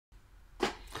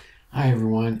Hi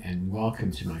everyone, and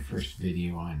welcome to my first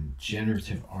video on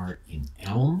generative art in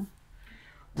Elm.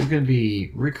 We're going to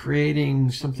be recreating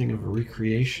something of a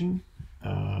recreation.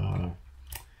 And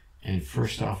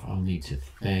first off, I'll need to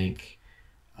thank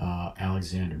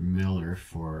Alexander Miller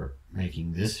for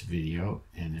making this video.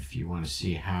 And if you want to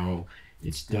see how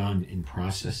it's done in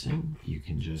processing, you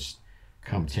can just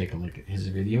come take a look at his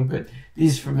video. But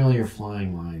these familiar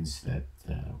flying lines that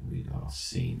we've all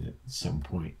seen at some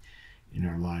point in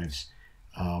our lives.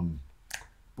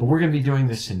 But we're going to be doing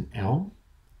this in Elm.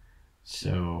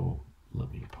 So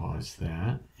let me pause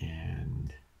that.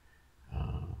 And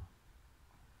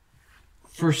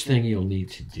first thing you'll need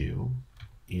to do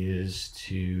is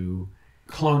to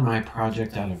clone my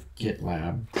project out of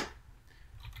GitLab.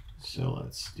 So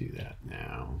let's do that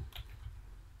now.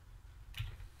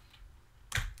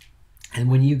 And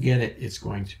when you get it, it's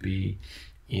going to be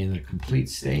in a complete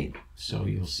state. So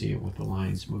you'll see it with the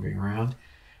lines moving around.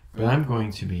 But I'm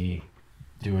going to be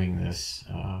doing this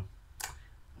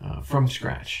from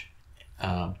scratch.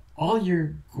 All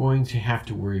you're going to have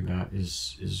to worry about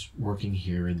is working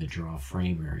here in the draw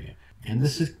frame area. And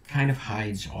this kind of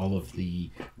hides all of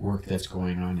the work that's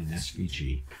going on in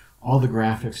SVG. All the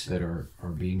graphics that are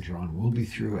being drawn will be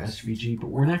through SVG, but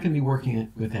we're not going to be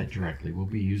working with that directly. We'll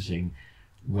be using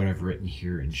what I've written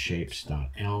here in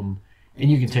shapes.elm. And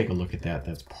you can take a look at that.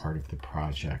 That's part of the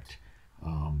project,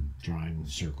 drawing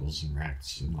circles and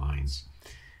rects and lines.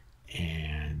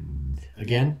 And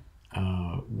again,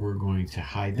 we're going to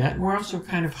hide that. And we're also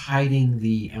kind of hiding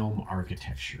the Elm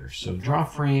architecture. So draw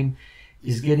frame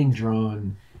is getting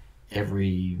drawn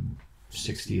every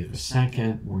 60th of a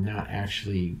second. We're not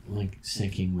actually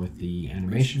syncing with the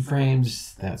animation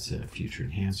frames. That's a future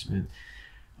enhancement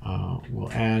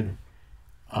we'll add.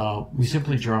 We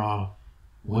simply draw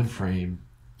one frame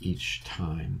each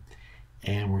time,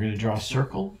 and we're going to draw a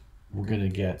circle. We're going to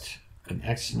get an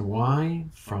X and a Y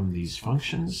from these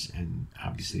functions, and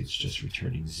obviously it's just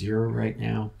returning 0 right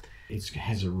now. It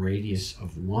has a radius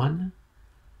of 1,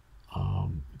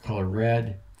 color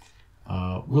red.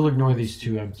 We'll ignore these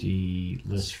two empty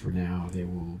lists for now. They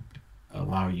will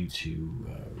allow you to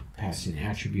pass in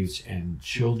attributes and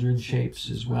children shapes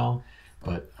as well,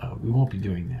 but we won't be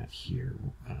doing that here.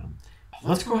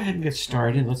 Let's go ahead and get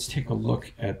started. Let's take a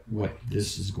look at what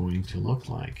this is going to look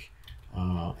like.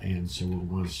 And so we'll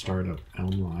want to start up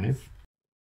Elm Live.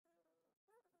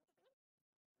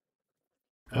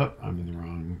 Oh, I'm in the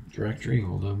wrong directory.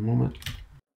 Hold on a moment.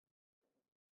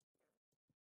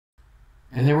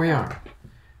 And there we are.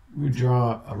 We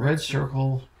draw a red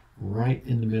circle right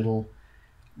in the middle.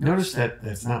 Notice that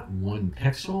that's not 1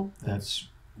 pixel. That's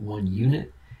 1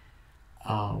 unit.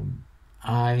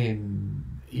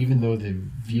 Even though the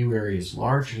view area is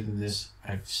larger than this,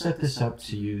 I've set this up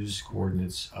to use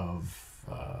coordinates of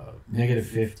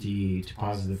 -50 to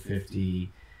 +50,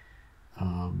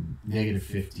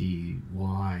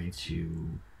 -50y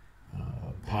to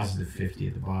 +50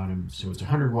 at the bottom. So it's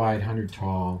 100 wide, 100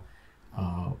 tall,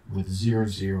 with 0,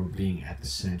 0 being at the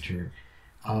center.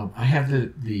 I have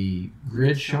the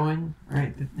grid showing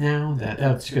right now.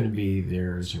 That's going to be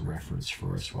there as a reference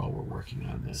for us while we're working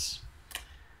on this.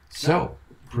 So,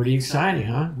 pretty exciting,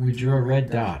 huh? We drew a red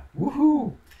dot.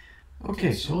 Woohoo!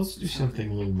 Okay, so let's do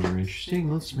something a little more interesting.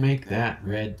 Let's make that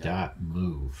red dot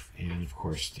move. And of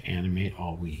course, to animate,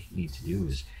 all we need to do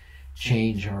is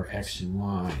change our X and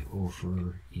Y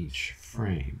over each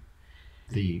frame.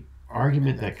 The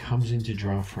argument that comes into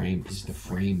draw frame is the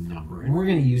frame number, and we're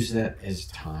going to use that as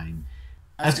time.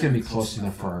 That's going to be close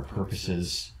enough for our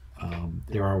purposes.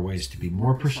 There are ways to be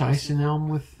more precise in Elm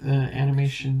with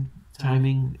animation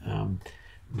timing.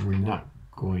 We're not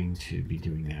going to be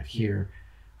doing that here.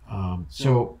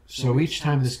 So each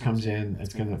time this comes in,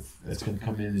 that's going to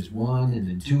come in as 1, and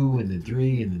then 2, and then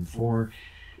 3, and then 4.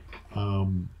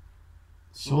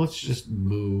 So let's just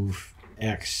move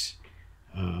X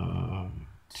to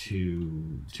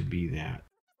be that.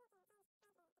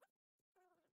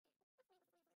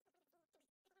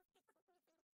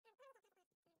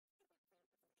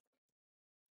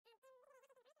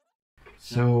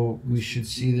 So we should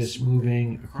see this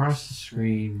moving across the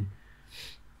screen,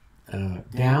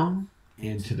 down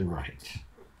and to the right.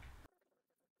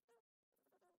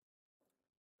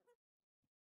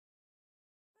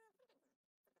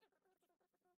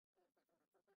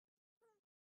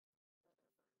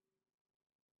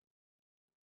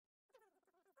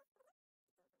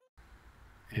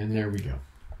 And there we go.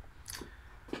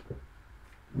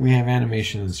 We have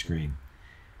animation on the screen.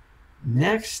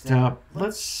 Next up,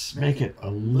 let's make it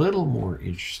a little more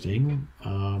interesting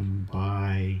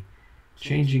by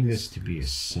changing this to be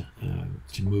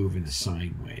to move in a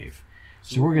sine wave.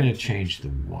 So we're going to change the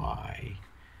Y.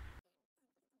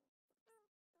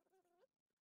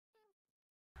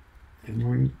 And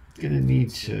we're going to need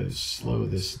to slow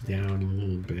this down a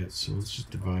little bit. So let's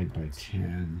just divide by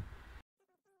 10.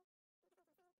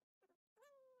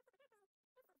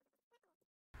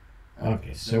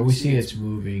 Okay, so we see it's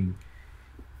moving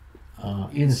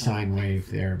in the sine wave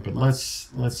there, but let's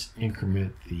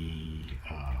increment the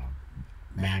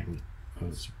magnitude.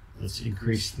 Let's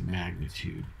increase the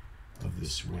magnitude of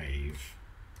this wave.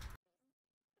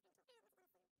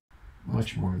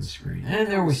 Much more on the screen. And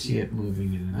there we see it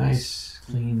moving in a nice,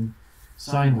 clean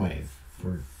sine wave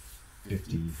for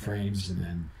 50 frames and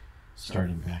then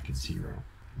starting back at 0.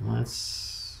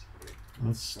 Let's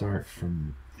start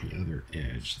from the other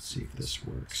edge. Let's see if this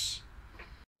works.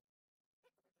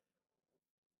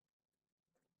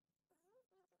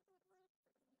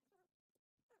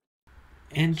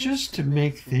 And just to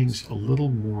make things a little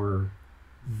more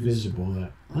visible,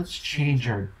 let's change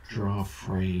our draw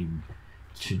frame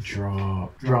to draw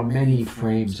many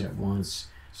frames at once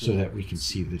so that we can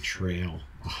see the trail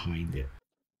behind it.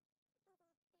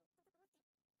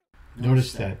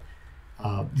 Notice that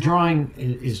drawing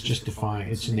is just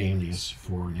defined, it's an alias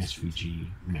for an SVG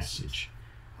message.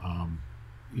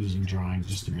 Using drawing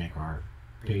just to make our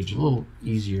page a little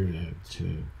easier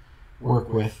to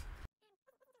work with.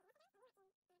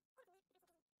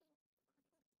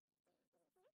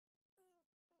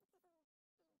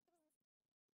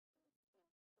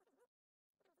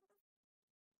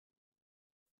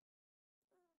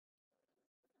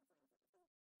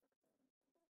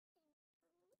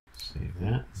 Save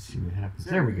that and see what happens.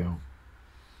 There we go.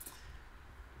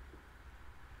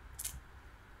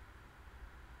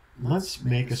 Let's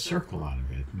make a circle out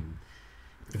of it. And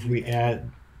if we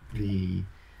add the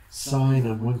sine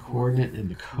on one coordinate and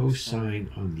the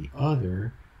cosine on the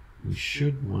other, we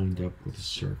should wind up with a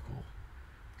circle.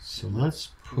 So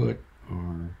let's put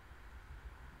our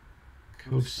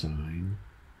cosine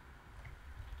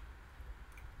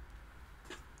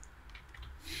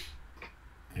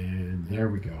and there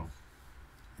we go.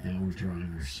 Now we're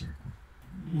drawing our circle.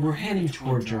 We're heading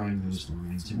toward drawing those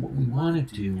lines, and what we want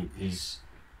to do is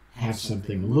have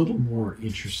something a little more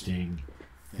interesting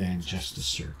than just a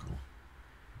circle.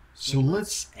 So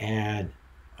let's add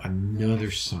another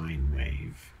sine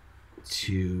wave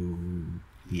to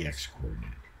the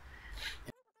x-coordinate.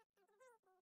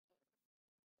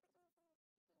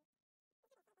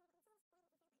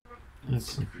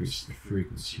 Let's increase the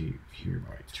frequency here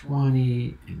by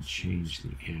 20 and change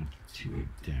the amplitude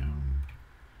down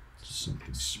to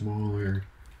something smaller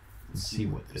and see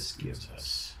what this gives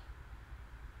us.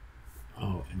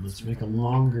 Oh, and let's make a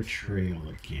longer trail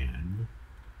again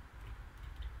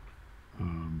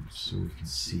so we can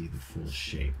see the full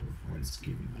shape of what it's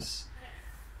giving us.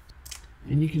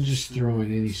 And you can just throw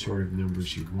in any sort of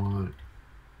numbers you want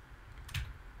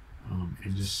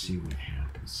and just see what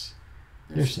happens.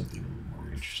 There's something a little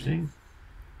more interesting.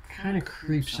 Kind of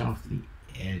creeps off the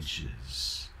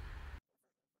edges.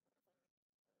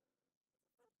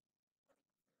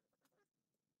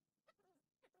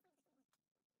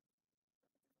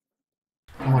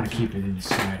 I want to keep it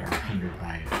inside our 100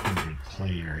 by 100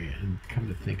 play area, and come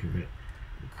to think of it,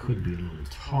 it could be a little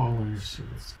taller, so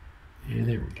and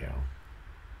there we go.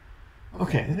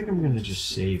 Okay, I think I'm going to just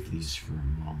save these for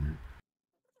a moment.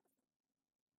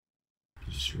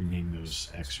 Just rename those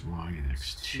XY and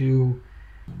X2,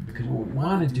 because what we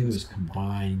want to do is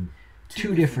combine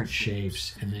two different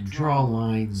shapes and then draw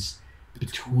lines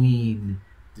between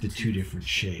the two different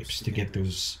shapes to get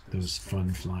those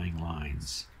fun flying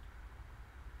lines.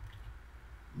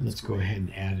 Let's go ahead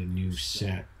and add a new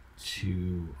set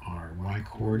to our y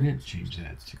coordinate. Change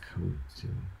that to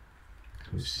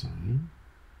cosine.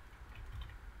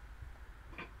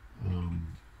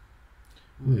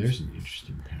 Ooh, there's an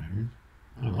interesting pattern.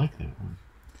 I like that one.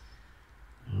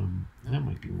 That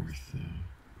might be worth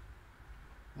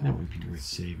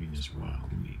saving as well.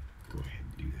 Let me go ahead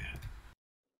and do that.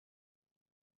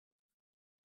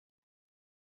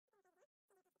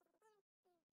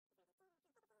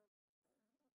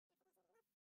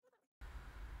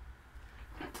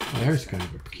 Well, there's kind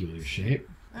of a peculiar shape.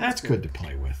 That's good to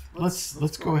play with.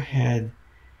 Let's go ahead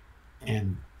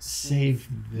and save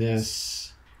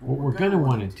this. What we're going to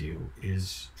want to do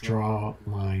is draw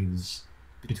lines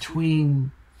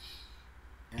between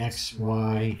x,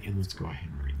 y, and let's go ahead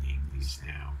and rename these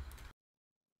now.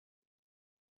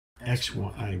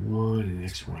 xy1 and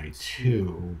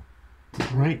xy2.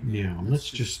 Right now, let's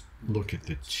just look at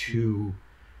the two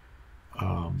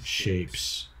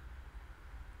shapes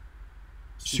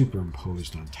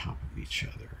superimposed on top of each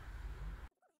other.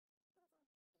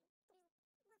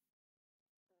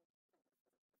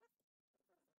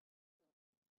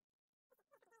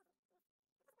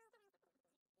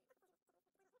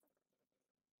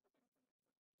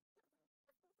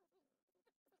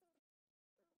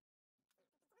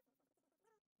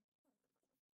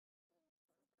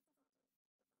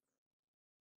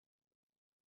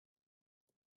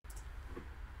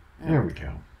 There we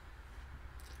go.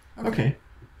 Okay,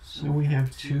 so we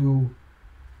have two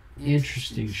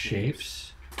interesting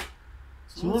shapes.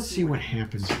 So let's see what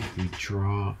happens if we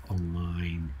draw a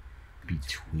line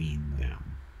between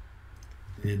them.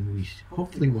 Then we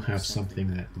hopefully will have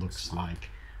something that looks like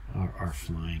our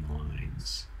flying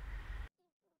lines.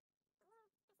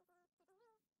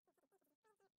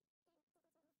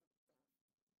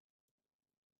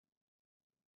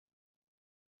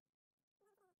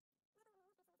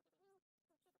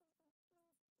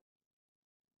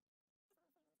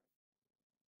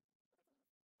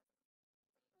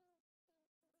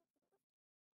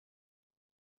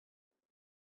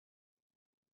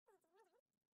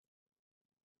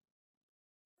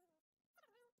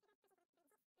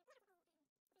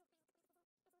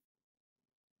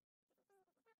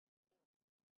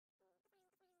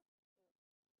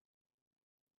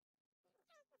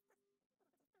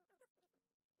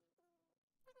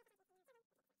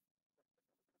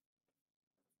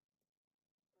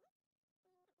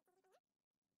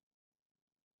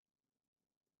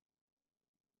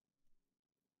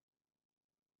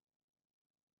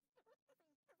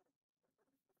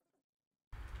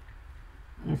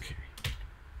 Okay.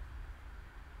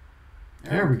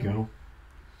 There we go.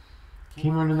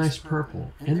 Came out a nice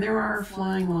purple. And there are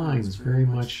flying lines, very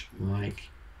much like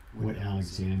what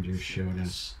Alexander showed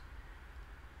us,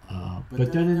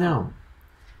 but done in Elm.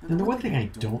 And the one thing I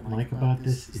don't like about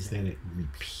this is that it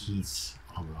repeats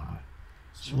a lot.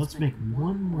 So let's make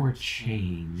one more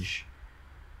change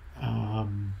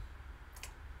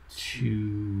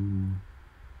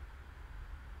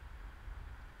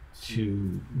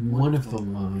to one of the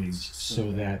lines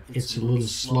so that it's a little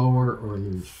slower or a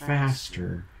little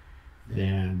faster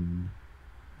than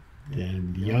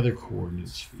the other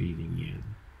coordinates feeding in.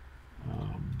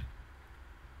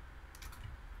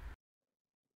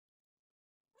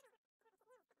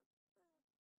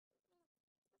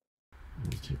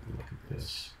 Let's take a look at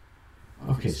this.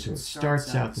 Okay, so it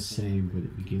starts out the same, but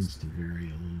it begins to vary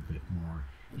a little bit more,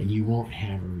 and you won't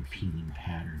have a repeating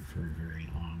pattern for a very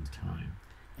long time.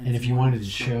 And if you wanted to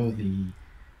show the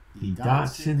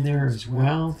dots in there as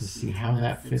well to see how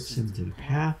that fits into the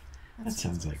path, that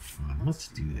sounds like fun. Let's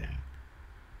do that.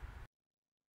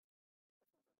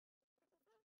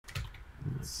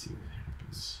 Let's see what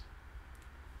happens.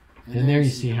 And there you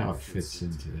see how it fits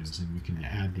into those, and we can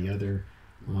add the other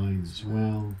lines as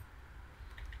well.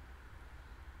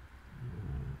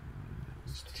 That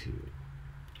was 2.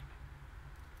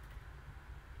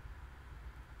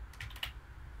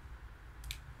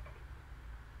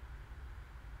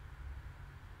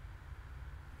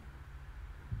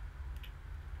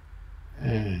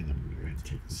 And I'm going to go ahead and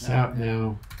take this out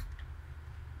now.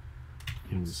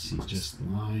 And we'll see just the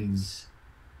lines.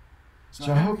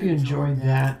 So I hope you enjoyed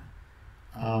that.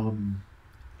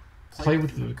 Play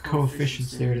with the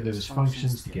coefficients there to those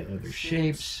functions to get other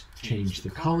shapes. Change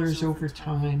the colors over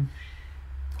time.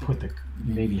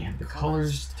 Maybe have the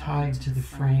colors tied to the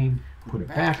frame. Put a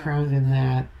background in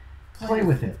that. Play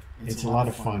with it. It's a lot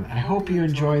of fun. I hope you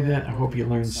enjoyed that. I hope you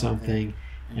learned something.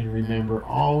 And remember,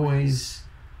 always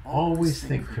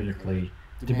think critically,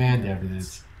 demand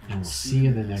evidence, and we'll see you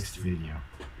in the next video.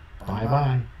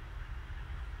 Bye-bye.